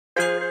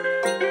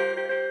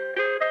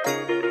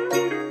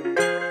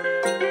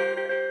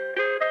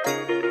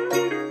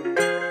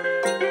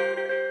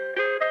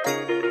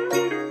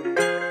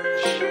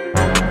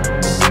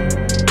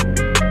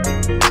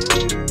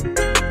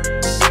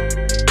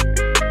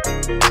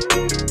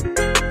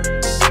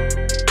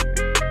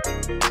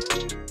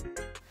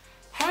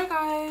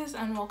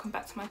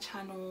my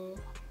channel.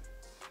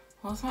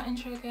 What's my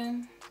intro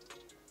again?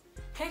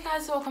 Hey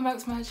guys, welcome back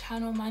to my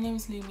channel. My name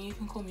is Lumi. You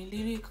can call me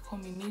Lulu, you can call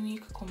me Mimi,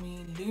 you can call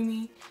me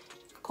Lumi, you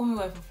can call me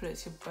whatever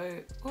floats your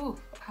boat. Ooh,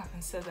 I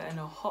haven't said that in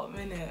a hot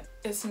minute.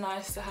 It's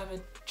nice to have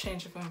a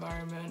change of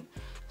environment.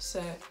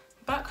 So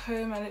back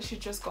home, I literally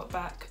just got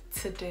back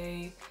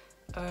today.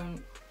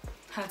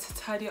 Had to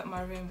tidy up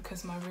my room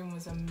because my room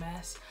was a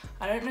mess.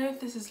 I don't know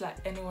if this is like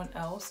anyone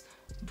else,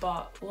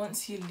 but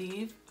once you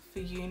leave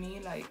for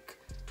uni, like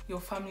your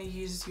family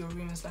uses your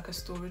room as like a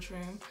storage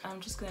room. I'm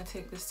just gonna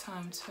take this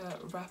time to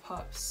wrap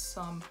up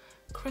some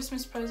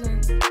Christmas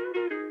presents.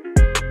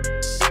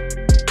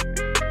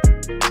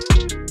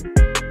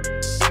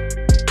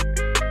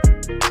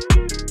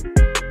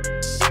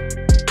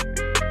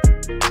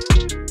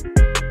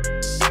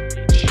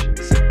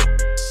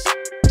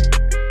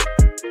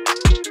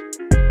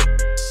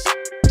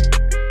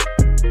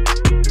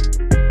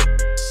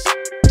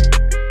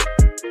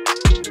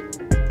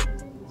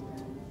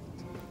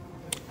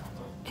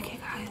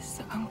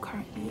 I'm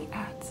currently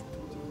at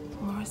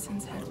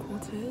Morrison's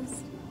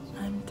headquarters.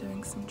 I'm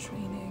doing some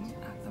training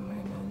at the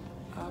moment.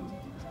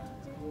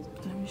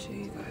 Let me show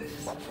you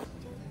guys.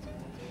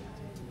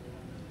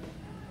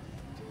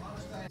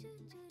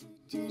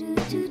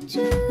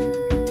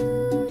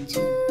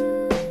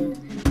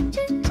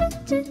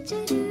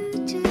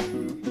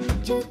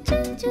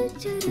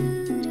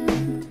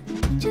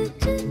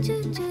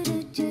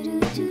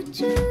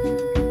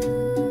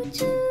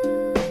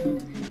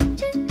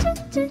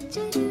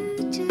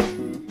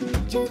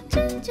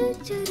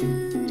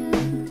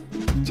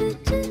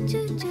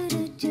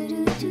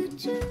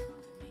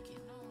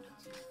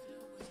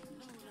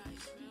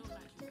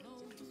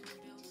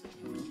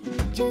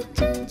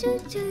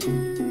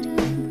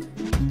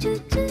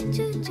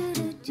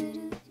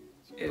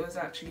 It was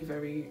actually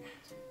very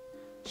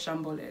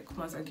shambolic.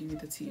 Once I give you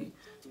the tea,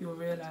 you'll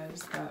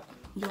realise that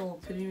yo,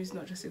 Palumi's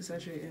not just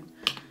exaggerating,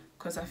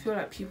 because I feel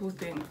like people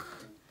think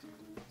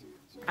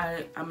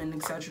I'm an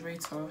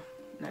exaggerator,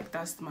 like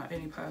that's my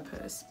only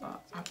purpose,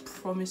 but I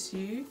promise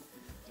you.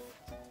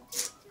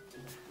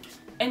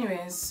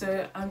 Anyways,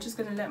 so I'm just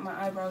gonna let my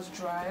eyebrows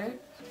dry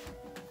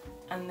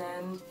and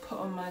then put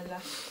on my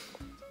lash.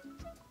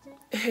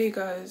 Hey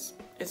guys,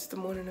 it's the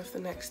morning of the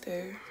next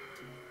day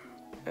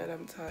and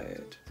I'm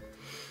tired.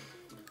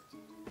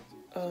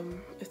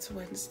 It's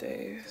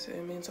Wednesday, so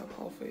it means I'm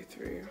halfway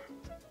through,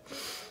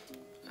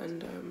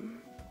 and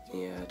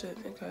yeah, I don't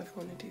think I ever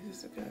want to do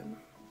this again.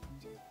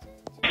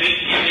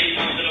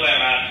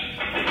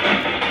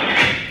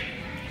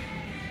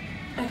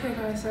 Okay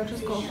guys, so I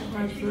just got off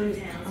my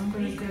break. I'm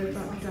gonna go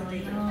back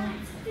down now.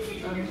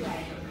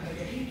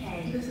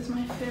 This is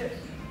my fit.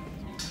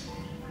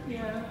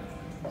 Yeah.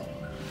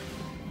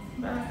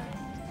 Bye.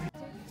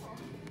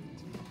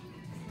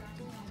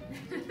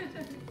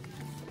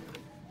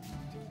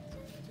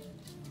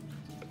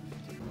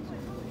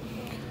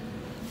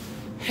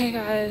 Hey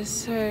guys,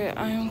 so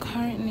I am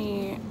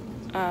currently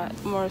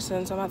at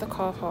Morrisons. I'm at the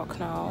car park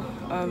now.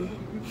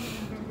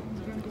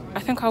 I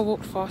think I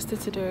walked faster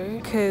today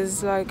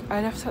because like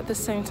I left at the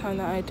same time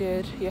that I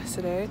did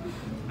yesterday,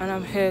 and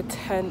I'm here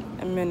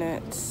 10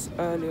 minutes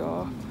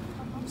earlier,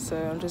 so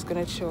I'm just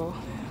gonna chill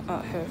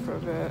out here for a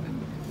bit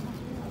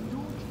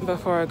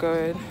before I go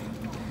in.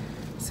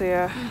 So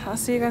yeah, I'll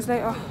see you guys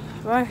later.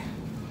 Bye.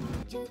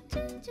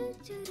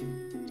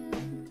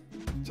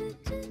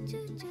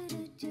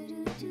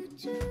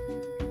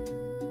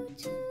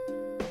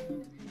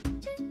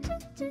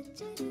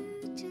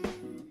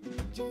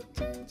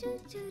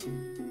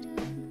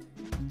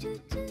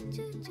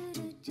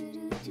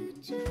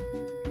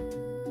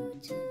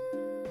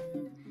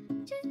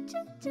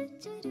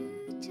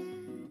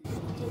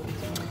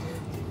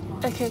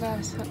 Okay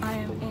guys, so I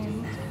am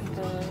in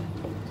the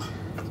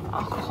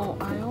alcohol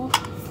aisle.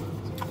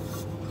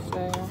 So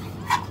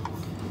I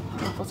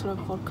have a bottle of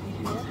vodka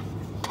here.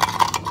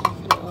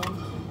 Put it on,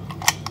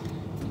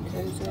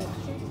 close it,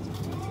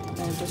 and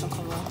it doesn't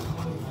come off.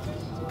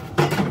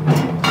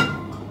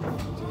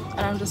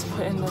 And I'm just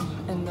putting them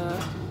in the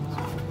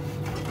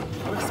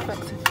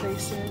respective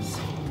places.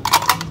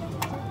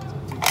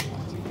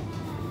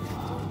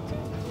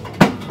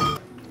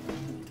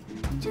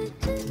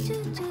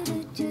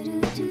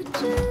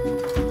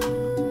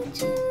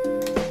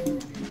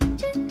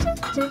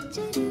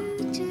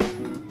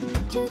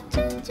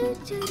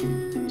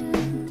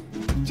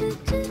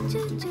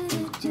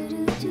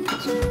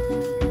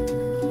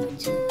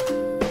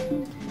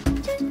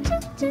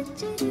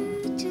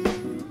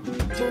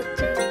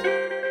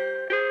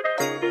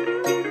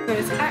 So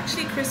it's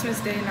actually Christmas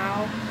Day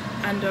now,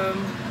 and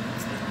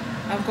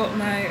I've got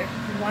my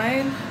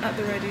wine at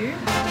the ready.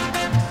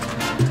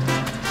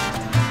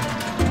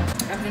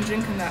 I've been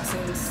drinking that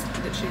since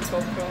literally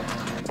 12 o'clock.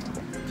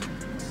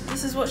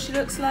 This is what she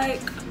looks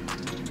like.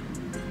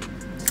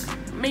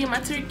 Me and my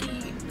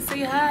turkey.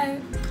 Say hi.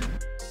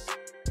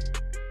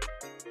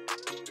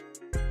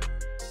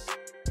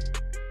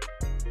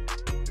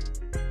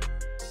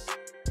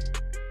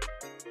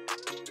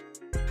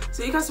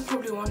 So you guys are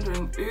probably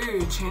wondering,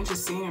 ooh, change of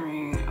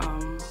scenery.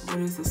 What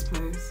is this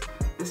place?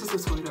 This is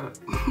is the toilet.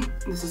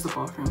 This is the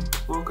bathroom.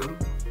 Welcome.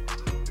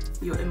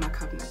 You're in my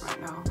cabinet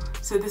right now.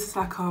 So this is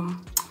like oh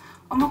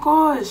my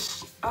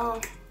gosh.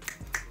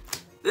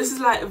 This is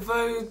like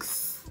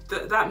Vogue's,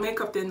 that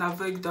makeup thing that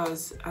Vogue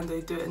does, and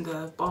they do it in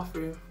the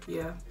bathroom.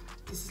 Yeah,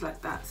 this is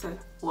like that. So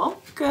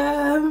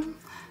welcome.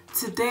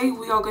 Today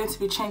we are going to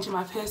be changing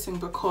my piercing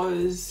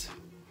because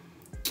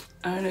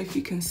I don't know if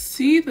you can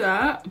see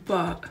that,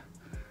 but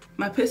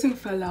my piercing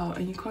fell out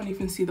and you can't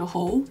even see the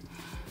hole.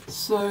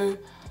 So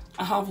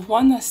I have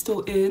one that's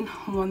still in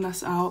and one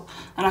that's out,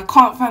 and I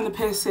can't find the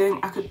piercing.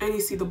 I could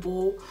only see the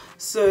ball.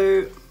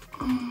 So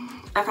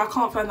like I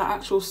can't find the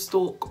actual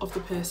stalk of the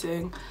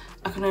piercing.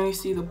 I can only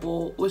see the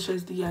ball, which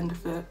is the end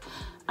of it.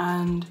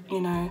 And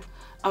you know,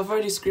 I've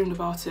already screamed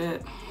about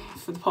it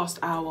for the past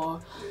hour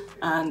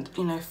and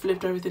you know,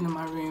 flipped everything in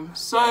my room.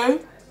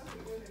 So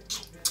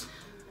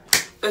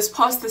it's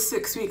past the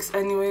 6 weeks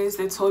anyways.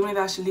 They told me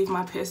that I should leave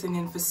my piercing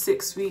in for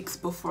 6 weeks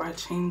before I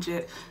change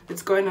it.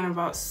 It's going on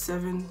about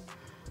 7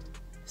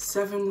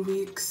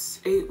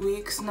 weeks, 8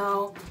 weeks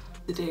now.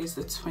 The day is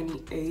the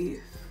 28th.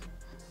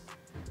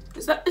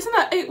 Isn't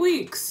that 8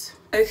 weeks?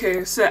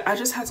 Okay, so I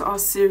just had to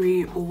ask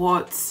Siri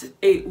what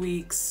 8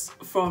 weeks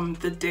from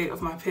the date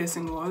of my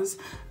piercing was,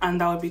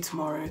 and that would be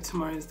tomorrow.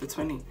 Tomorrow is the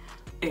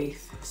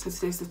 28th, so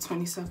today's the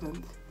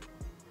 27th.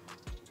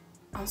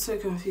 I'm so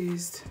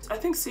confused. I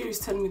think Siri's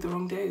telling me the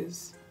wrong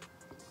days.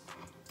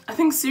 I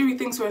think Siri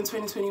thinks we're in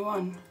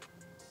 2021.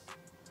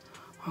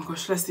 Oh my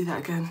gosh, let's do that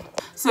again.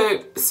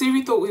 So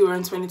Siri thought we were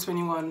in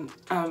 2021.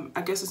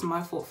 I guess it's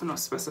my fault for not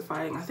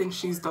specifying. I think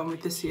she's done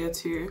with this year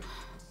too.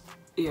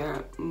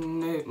 Yeah,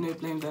 no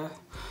blame there.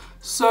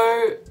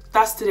 So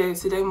that's today.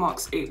 Today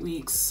marks 8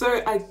 weeks.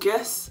 So I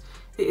guess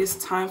it is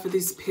time for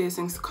these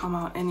piercings to come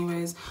out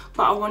anyways.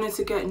 But I wanted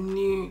to get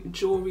new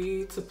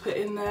jewelry to put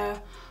in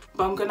there.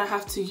 But I'm gonna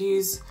have to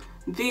use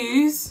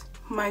these,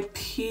 my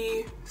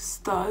P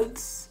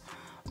studs,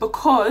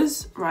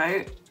 because,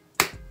 right,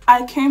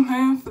 I came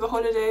home for the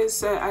holidays,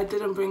 so I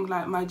didn't bring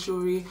like my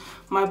jewelry.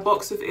 My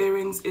box of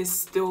earrings is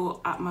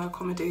still at my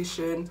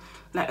accommodation.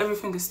 Like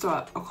everything is still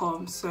at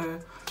Accom. So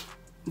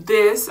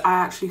this I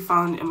actually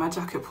found in my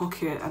jacket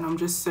pocket, and I'm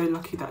just so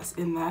lucky that's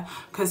in there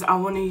because I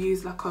want to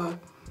use like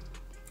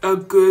a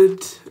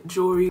good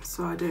jewelry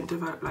so I don't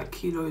develop like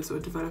kilos or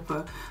develop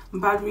a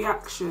bad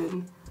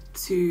reaction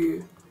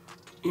to,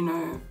 you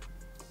know,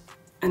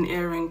 an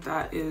earring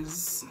that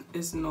is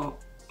not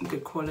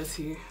good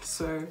quality.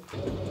 So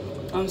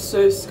I'm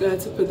so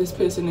scared to put this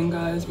piercing in,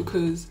 guys,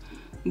 because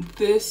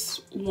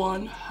this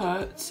one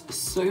hurts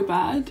so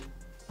bad.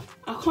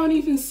 I can't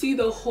even see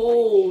the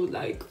hole.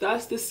 Like,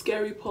 that's the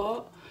scary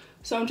part.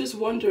 So I'm just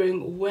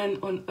wondering, when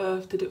on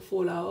earth did it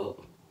fall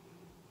out?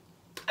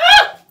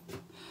 Ah!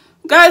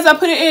 Guys, I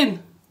put it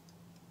in.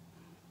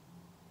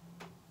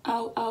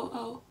 Ow, ow,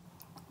 ow.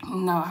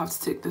 Now I have to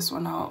take this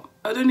one out.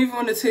 I don't even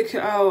want to take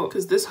it out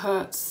because this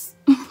hurts.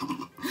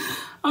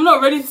 I'm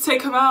not ready to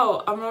take him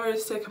out. I'm not ready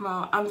to take him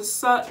out. I'm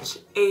such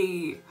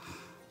a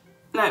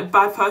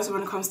bad person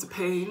when it comes to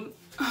pain.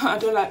 I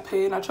don't like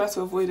pain. I try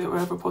to avoid it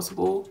wherever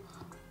possible.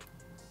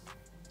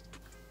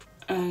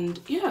 And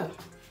yeah.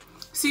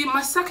 See,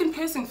 my second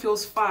piercing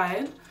feels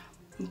fine.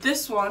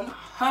 This one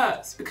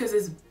hurts because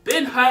it's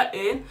been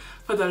hurting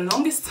for the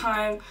longest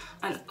time,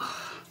 and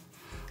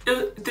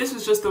this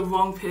was just the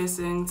wrong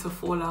piercing to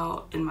fall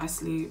out in my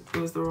sleep. It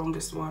was the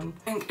wrongest one.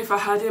 I think if I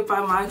had it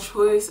by my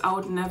choice, I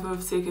would never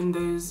have taken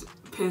those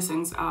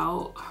piercings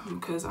out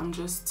because I'm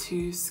just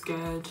too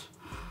scared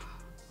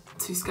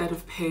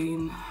of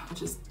pain.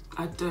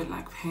 I don't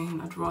like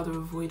pain. I'd rather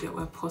avoid it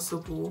where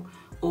possible,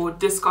 or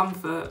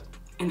discomfort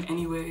in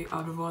any way.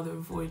 I'd rather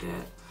avoid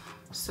it.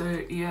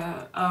 So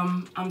yeah,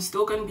 I'm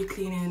still going to be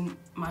cleaning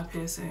my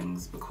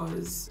piercings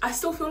because I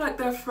still feel like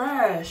they're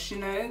fresh, you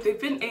know. They've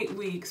been 8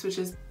 weeks, which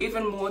is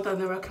even more than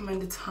the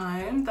recommended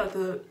time that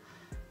the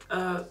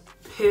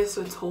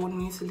piercer told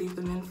me to leave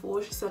them in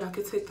for. She said I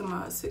could take them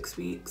out at 6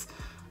 weeks,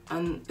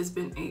 and it's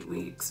been 8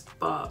 weeks.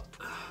 But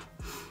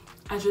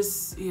I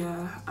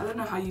don't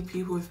know how you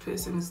people with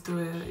piercings do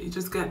it. You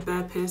just get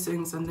bare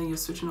piercings and then you're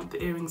switching up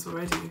the earrings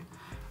already.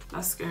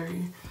 That's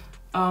scary.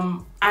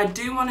 I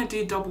do want to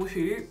do double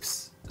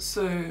hoops,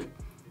 so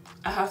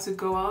I have to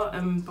go out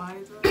and buy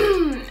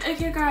them.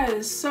 Okay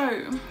guys,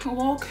 so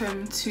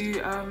welcome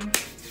to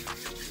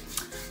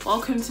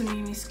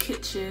Mimi's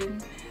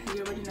kitchen.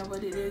 You already know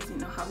what it is, you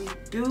know how we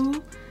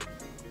do.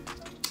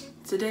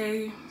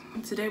 Today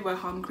we're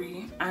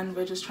hungry and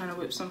we're just trying to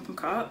whip something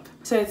up.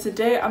 So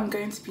today I'm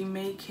going to be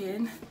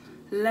making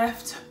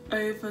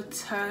leftover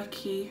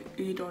turkey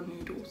udon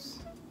noodles.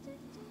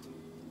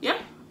 Yeah,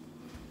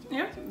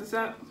 is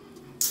that?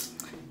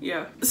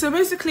 Yeah. So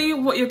basically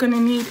what you're gonna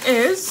need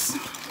is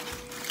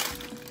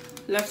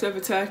leftover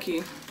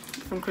turkey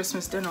from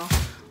Christmas dinner,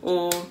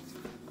 or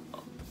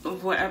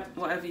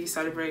whatever you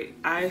celebrate.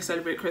 I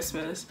celebrate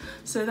Christmas,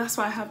 so that's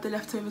why I have the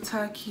leftover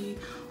turkey.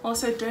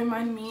 Also, don't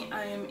mind me,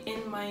 I am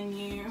in my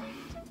new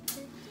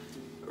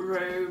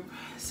robe.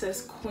 It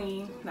says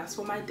queen. That's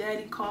what my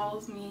daddy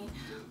calls me.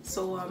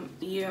 So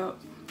yeah,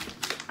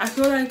 I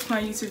feel like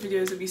my YouTube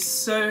videos would be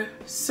so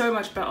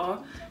much better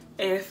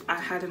if I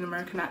had an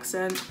American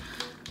accent.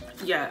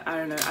 Yeah, I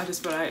don't know, I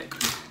just feel like,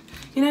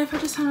 you know, if I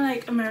just sound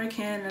like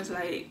American, it's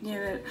like, you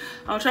know,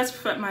 I'll try to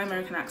perfect my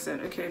American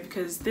accent, okay,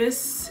 because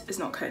this is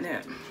not cutting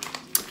it.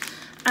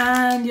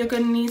 And you're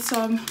gonna need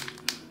some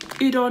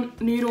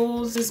udon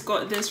noodles. Just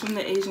got this from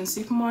the Asian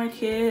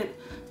supermarket.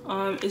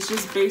 It's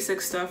just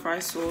basic stir fry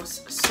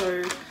sauce,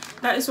 so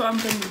that is what I'm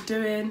gonna be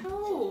doing.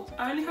 Oh,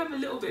 I only have a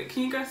little bit,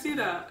 can you guys see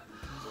that?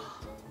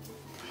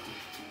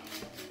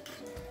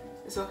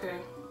 It's okay.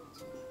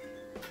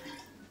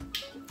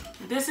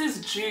 This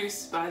is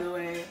juice, by the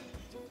way.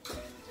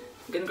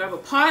 I'm gonna grab a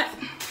pot.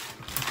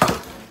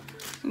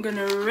 I'm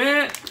gonna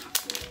rip.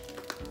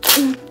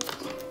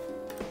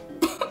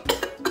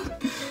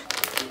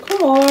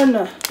 Come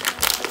on.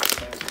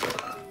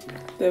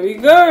 There we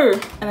go.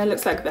 And it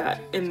looks like that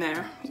in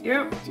there.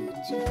 Yep.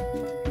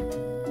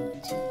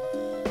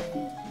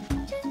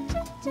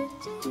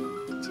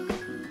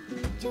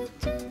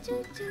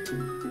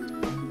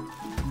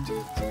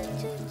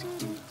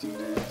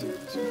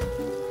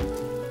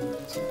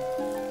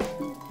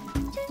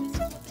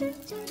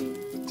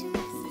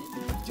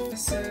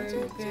 So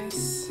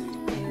this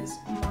is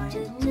my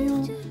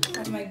meal. I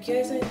have my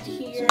gyoza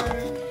here.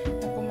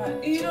 I've got my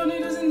udon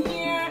noodles in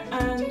here,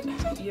 and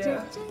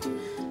yeah,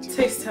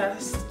 taste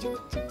test.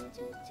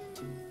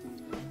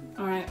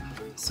 All right,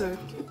 so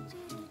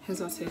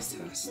here's our taste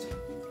test.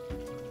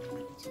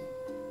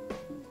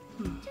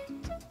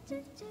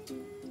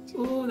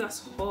 Oh,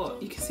 that's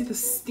hot. You can see the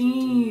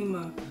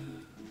steam.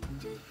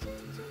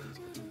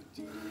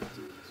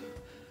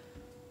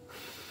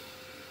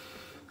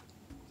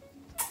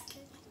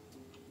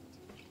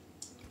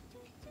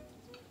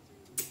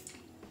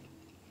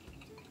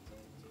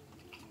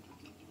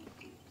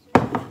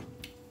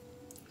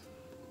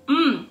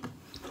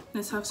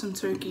 Let's have some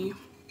turkey.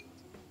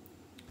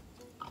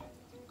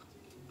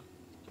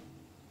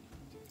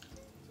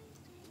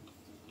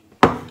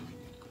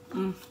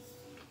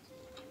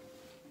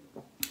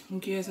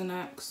 Gears and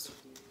axe.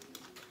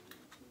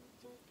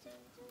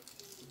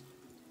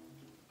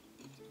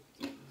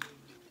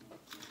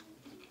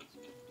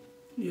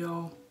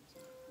 Yo.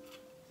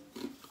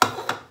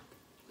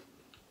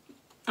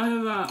 I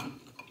did that.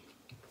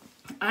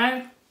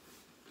 I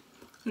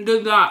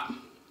did that.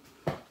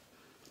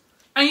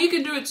 And you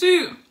can do it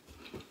too.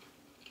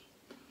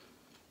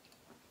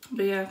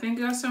 But yeah, thank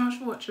you guys so much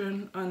for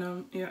watching,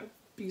 and yeah,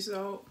 peace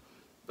out.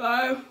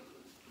 Bye.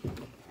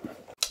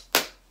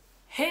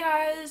 Hey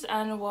guys,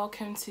 and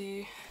welcome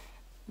to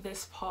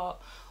this part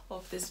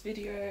of this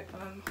video.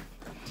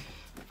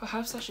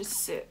 Perhaps I should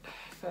sit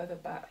further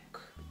back.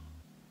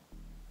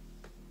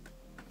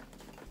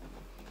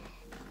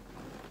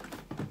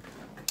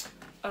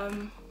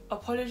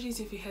 Apologies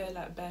if you hear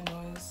like bad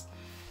noise.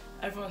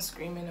 Everyone's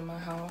screaming in my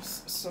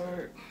house,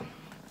 so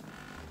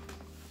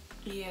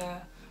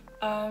yeah.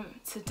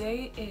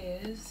 Today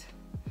is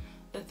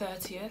the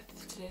 30th.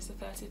 Today's the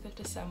 30th of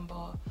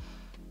December.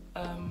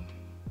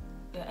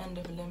 The end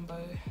of limbo.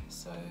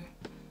 So,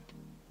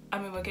 I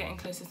mean, we're getting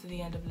closer to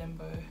the end of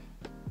limbo.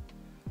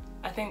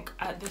 I think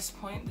at this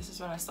point, this is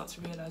when I start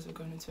to realize we're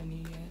going into a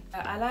new year.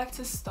 I like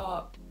to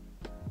start,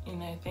 you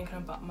know, thinking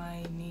about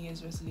my New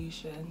Year's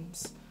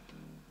resolutions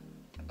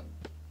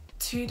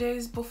 2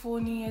 days before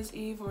New Year's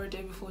Eve or a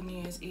day before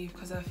New Year's Eve,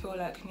 because I feel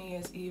like New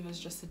Year's Eve is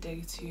just a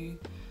day to,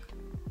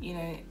 you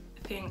know,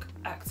 think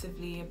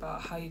actively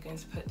about how you're going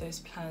to put those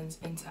plans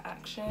into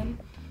action.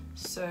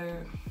 So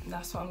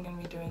that's what I'm going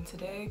to be doing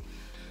today,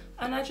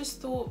 and I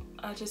just thought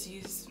I'd just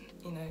use,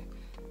 you know,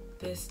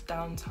 this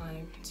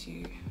downtime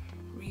to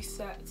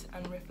reset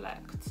and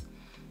reflect.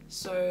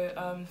 So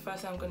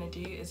first thing I'm going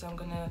to do is I'm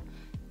going to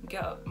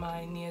get up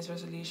my New Year's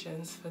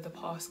resolutions for the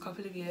past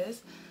couple of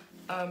years.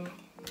 For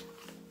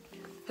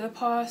the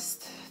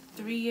past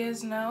 3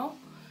 years now,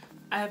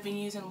 I have been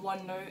using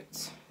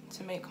OneNote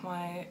to make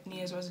my New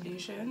Year's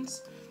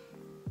resolutions.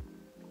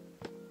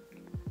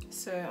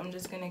 So I'm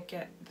just gonna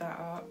get that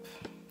up.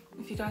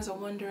 If you guys are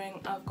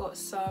wondering, I've got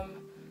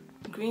some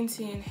green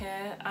tea in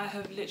here. I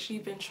have literally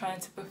been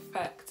trying to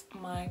perfect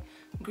my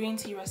green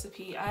tea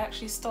recipe. I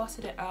actually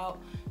started it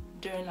out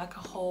doing like a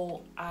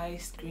whole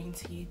iced green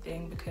tea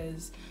thing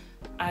because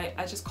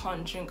I just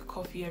can't drink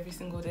coffee every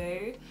single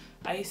day.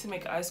 I used to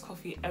make iced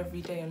coffee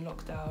every day in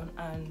lockdown,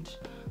 and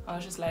I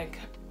was just like,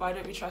 why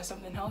don't we try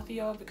something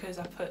healthier? Because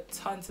I put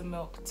tons of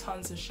milk,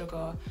 tons of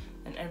sugar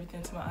and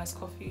everything to my iced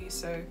coffee.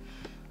 So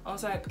I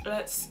was like,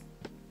 let's,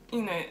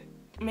 you know,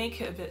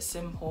 make it a bit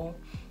simple.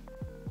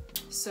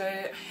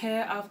 So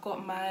here I've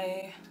got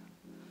my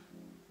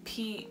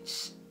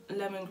peach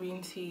lemon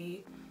green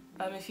tea.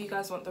 If you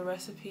guys want the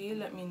recipe,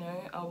 let me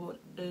know. I would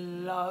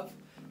love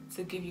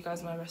to give you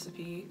guys my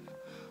recipe.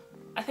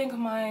 I think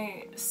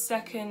my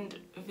second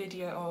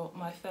video or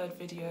my third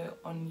video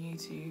on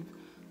YouTube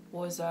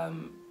was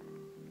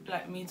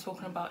like me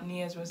talking about New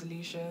Year's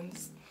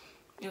resolutions.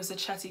 It was a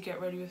chatty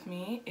get ready with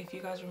me. If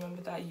you guys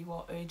remember that, you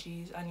are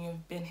OGs and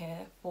you've been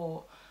here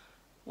for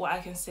what I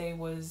can say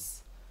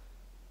was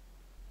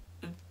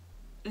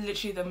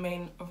literally the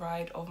main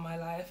ride of my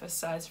life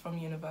aside from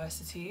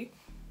university.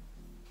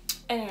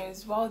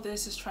 Anyways, while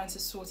this is trying to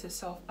sort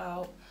itself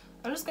out,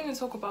 I'm just going to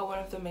talk about one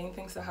of the main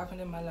things that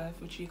happened in my life,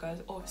 which you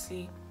guys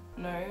obviously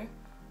know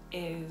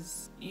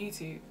is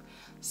YouTube.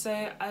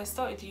 So I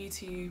started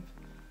YouTube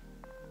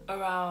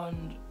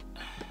around,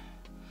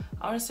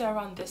 I want to say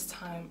around this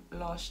time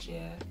last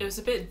year. It was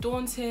a bit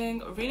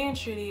daunting. Really and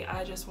truly,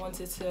 I just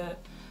wanted to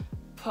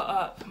put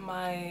up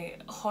my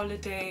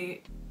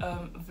holiday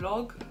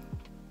vlog.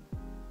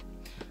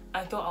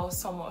 I thought I was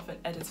somewhat of an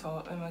editor.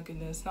 Oh my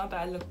goodness, now that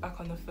I look back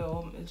on the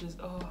film, it just,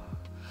 oh.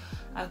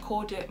 I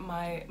called it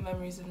my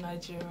Memories of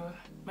Nigeria,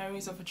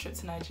 Memories of a Trip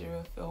to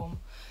Nigeria film.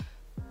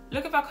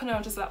 Looking back on it,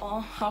 I'm just like, oh,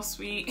 how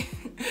sweet.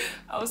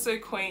 I was so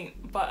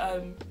quaint.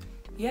 But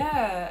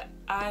yeah,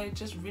 I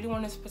just really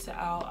wanted to put it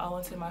out. I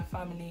wanted my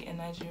family in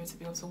Nigeria to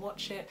be able to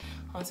watch it.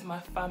 I wanted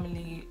my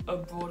family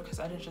abroad, because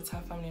I didn't just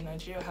have family in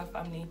Nigeria, I have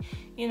family,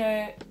 you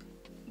know,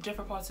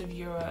 different parts of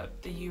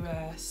Europe, the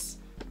US,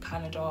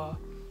 Canada,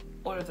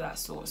 all of that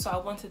sort. So I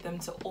wanted them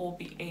to all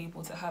be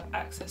able to have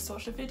access to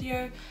watch the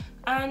video,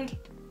 and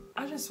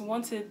I just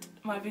wanted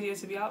my video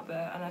to be out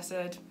there. And I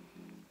said,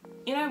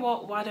 you know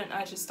what, why don't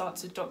I just start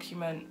to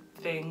document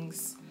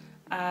things?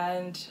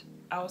 And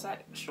I was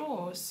like,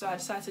 sure. So I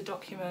decided to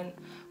document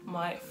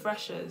my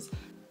freshers.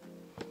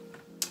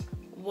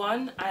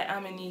 One, I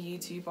am a new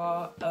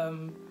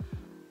YouTuber.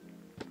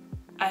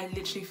 I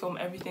literally film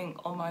everything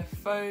on my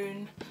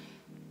phone.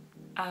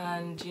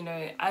 And you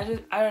know, I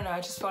don't know,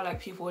 I just felt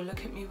like people would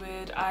look at me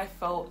weird. I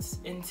felt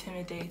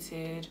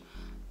intimidated,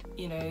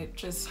 you know,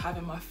 just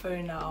having my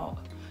phone out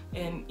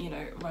in, you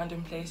know,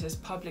 random places,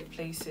 public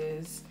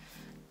places,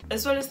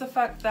 as well as the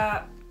fact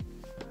that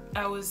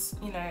I was,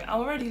 you know, I'm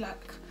already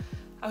like,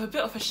 I'm a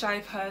bit of a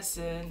shy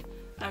person.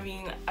 I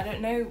mean, I don't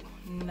know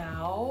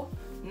now,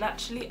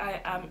 naturally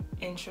I am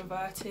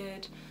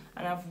introverted,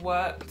 and I've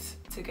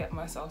worked to get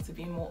myself to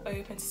be more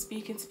open to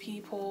speaking to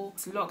people.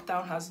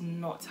 Lockdown has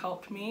not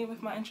helped me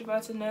with my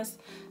introvertedness.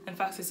 In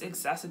fact, it's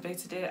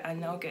exacerbated it. I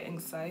now get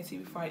anxiety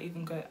before I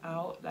even go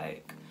out.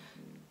 Like,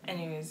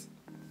 anyways,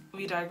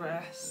 we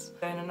digress.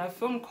 And I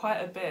filmed quite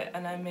a bit,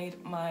 and I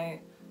made my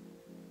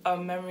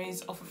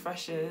Memories of a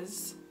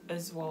Freshers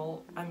as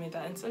well. I made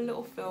that into a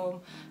little film,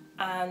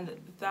 and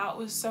that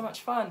was so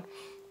much fun.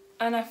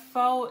 And I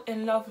fell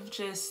in love with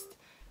just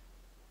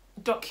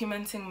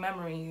documenting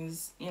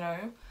memories, you know,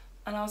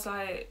 and I was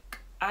like,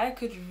 I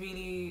could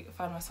really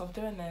find myself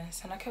doing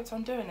this, and I kept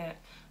on doing it.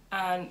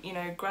 And you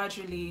know,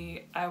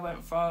 gradually I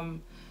went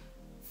from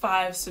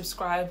 5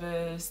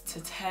 subscribers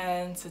to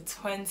 10 to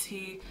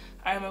 20.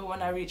 I remember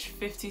when I reached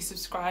 50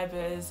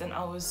 subscribers, and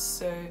I was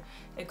so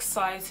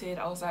excited.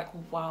 I was like,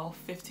 wow,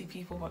 50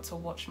 people want to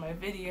watch my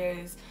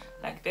videos,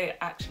 like they're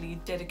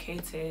actually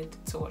dedicated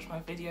to watch my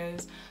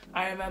videos.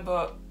 I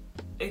remember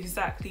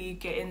exactly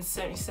getting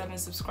 77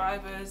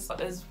 subscribers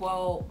as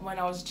well. When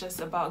I was just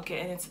about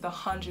getting into the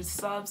 100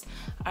 subs,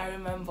 I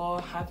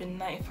remember having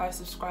 95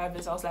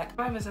 subscribers. I was like,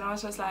 and I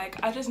was just like,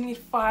 I just need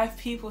 5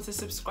 people to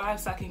subscribe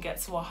so I can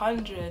get to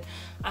 100.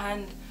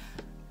 And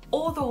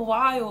all the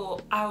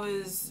while I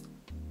was,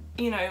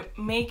 you know,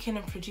 making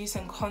and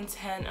producing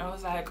content. I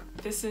was like,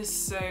 this is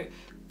so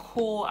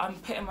cool. I'm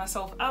putting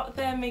myself out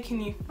there, making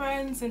new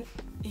friends, and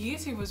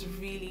YouTube was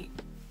really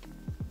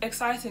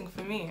exciting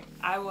for me.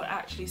 I would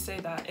actually say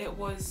that it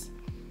was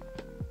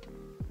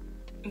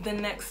the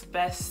next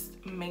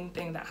best main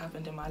thing that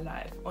happened in my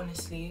life,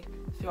 honestly,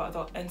 throughout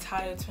the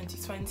entire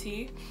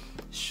 2020.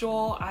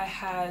 Sure, I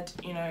had,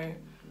 you know,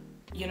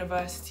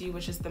 university,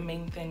 which is the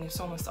main thing. If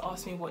someone was to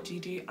ask me, what do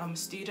you do? I'm a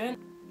student.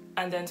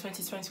 And then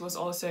 2020 was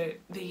also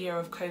the year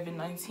of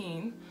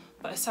COVID-19.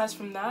 But aside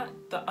from that,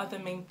 the other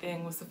main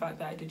thing was the fact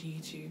that I did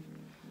YouTube.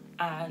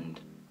 And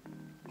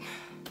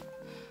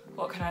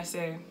what can I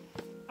say?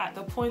 At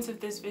the point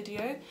of this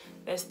video,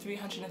 there's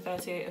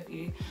 338 of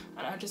you,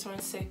 and I just want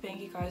to say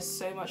thank you guys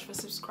so much for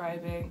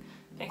subscribing.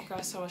 Thank you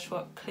guys so much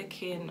for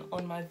clicking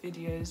on my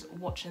videos,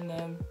 watching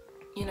them,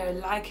 you know,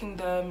 liking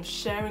them,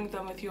 sharing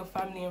them with your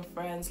family and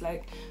friends.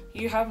 Like,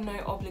 you have no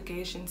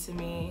obligation to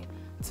me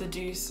to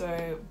do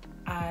so,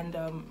 and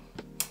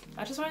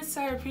I just wanted to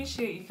say I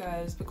appreciate you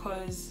guys,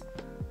 because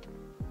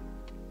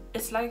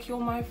it's like you're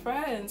my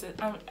friends.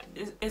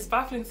 It's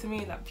baffling to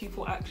me that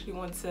people actually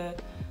want to,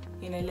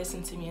 you know,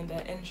 listen to me and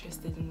they're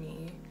interested in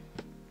me.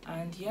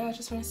 And yeah, I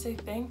just want to say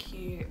thank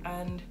you,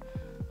 and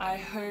I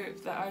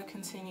hope that I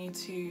continue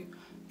to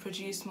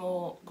produce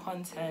more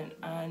content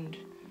and,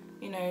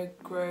 you know,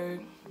 grow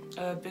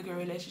a bigger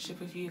relationship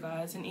with you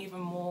guys, and even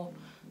more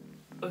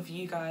of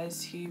you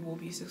guys who will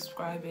be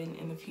subscribing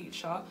in the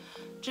future.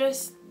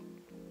 Just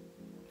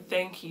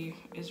thank you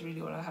is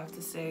really all I have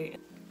to say.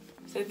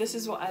 So this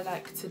is what I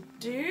like to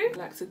do. I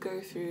like to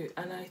go through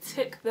and I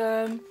tick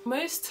them.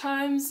 Most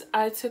times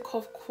I tick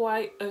off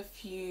quite a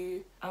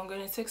few. I'm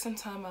going to take some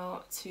time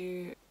out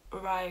to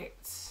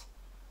write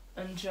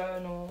and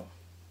journal.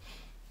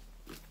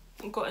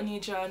 I've got a new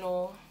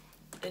journal.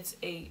 It's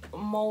a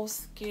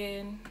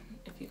moleskin,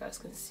 if you guys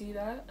can see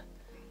that.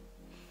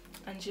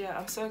 And yeah,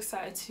 I'm so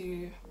excited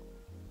to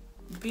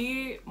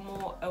be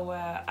more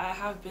aware. I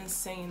have been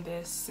saying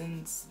this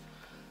since,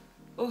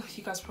 oh,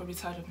 you guys are probably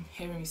tired of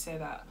hearing me say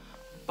that,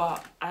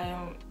 but I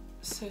am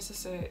so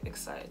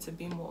excited to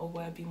be more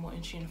aware, be more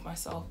in tune with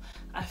myself.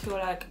 I feel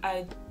like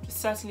I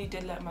certainly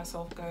did let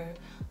myself go,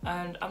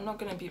 and I'm not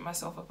gonna beat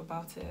myself up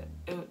about it.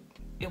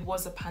 It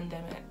was a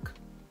pandemic,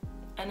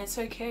 and it's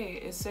okay.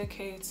 It's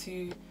okay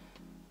to,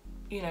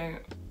 you know,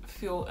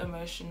 feel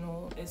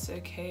emotional. It's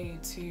okay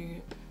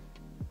to,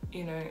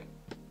 you know,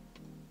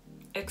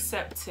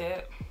 accept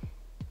it.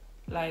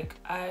 Like,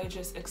 I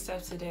just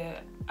accepted it.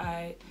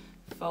 I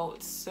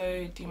felt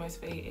so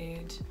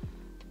demotivated.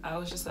 I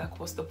was just like,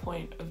 what's the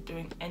point of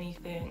doing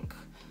anything?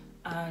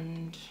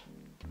 And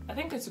I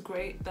think it's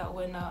great that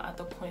we're now at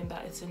the point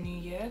that it's a new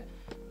year,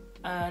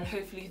 and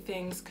hopefully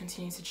things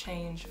continue to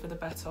change for the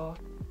better.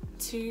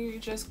 To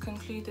just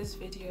conclude this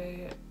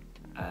video,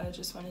 I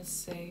just wanted to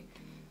say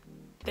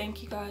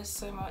thank you guys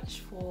so much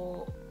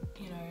for,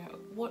 you know,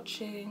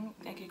 watching.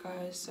 Thank you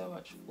guys so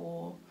much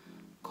for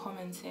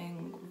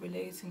commenting,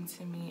 relating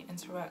to me,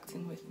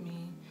 interacting with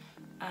me.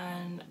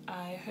 And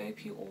I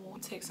hope you all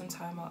take some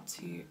time out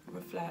to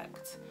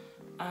reflect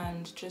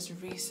and just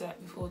reset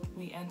before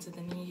we enter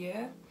the new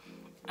year.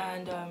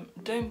 And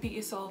don't beat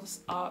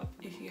yourselves up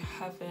if you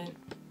haven't,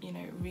 you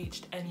know,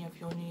 reached any of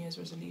your New Year's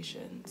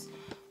resolutions,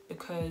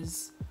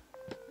 because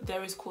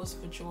there is cause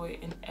for joy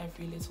in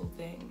every little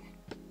thing,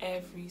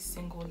 every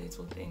single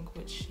little thing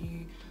which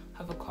you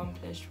have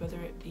accomplished,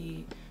 whether it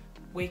be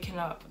waking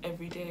up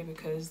every day,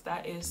 because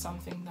that is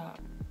something that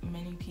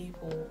many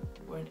people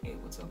weren't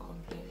able to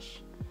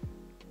accomplish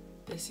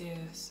this year.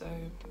 So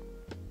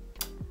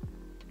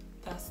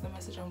that's the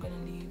message I'm going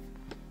to leave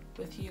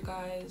with you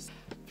guys.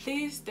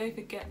 Please don't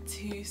forget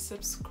to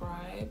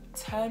subscribe,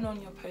 turn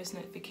on your post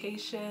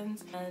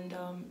notifications, and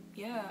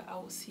yeah, I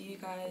will see you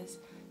guys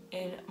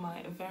in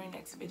my very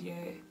next video.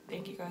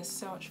 Thank you guys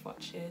so much for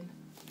watching,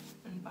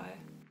 and bye.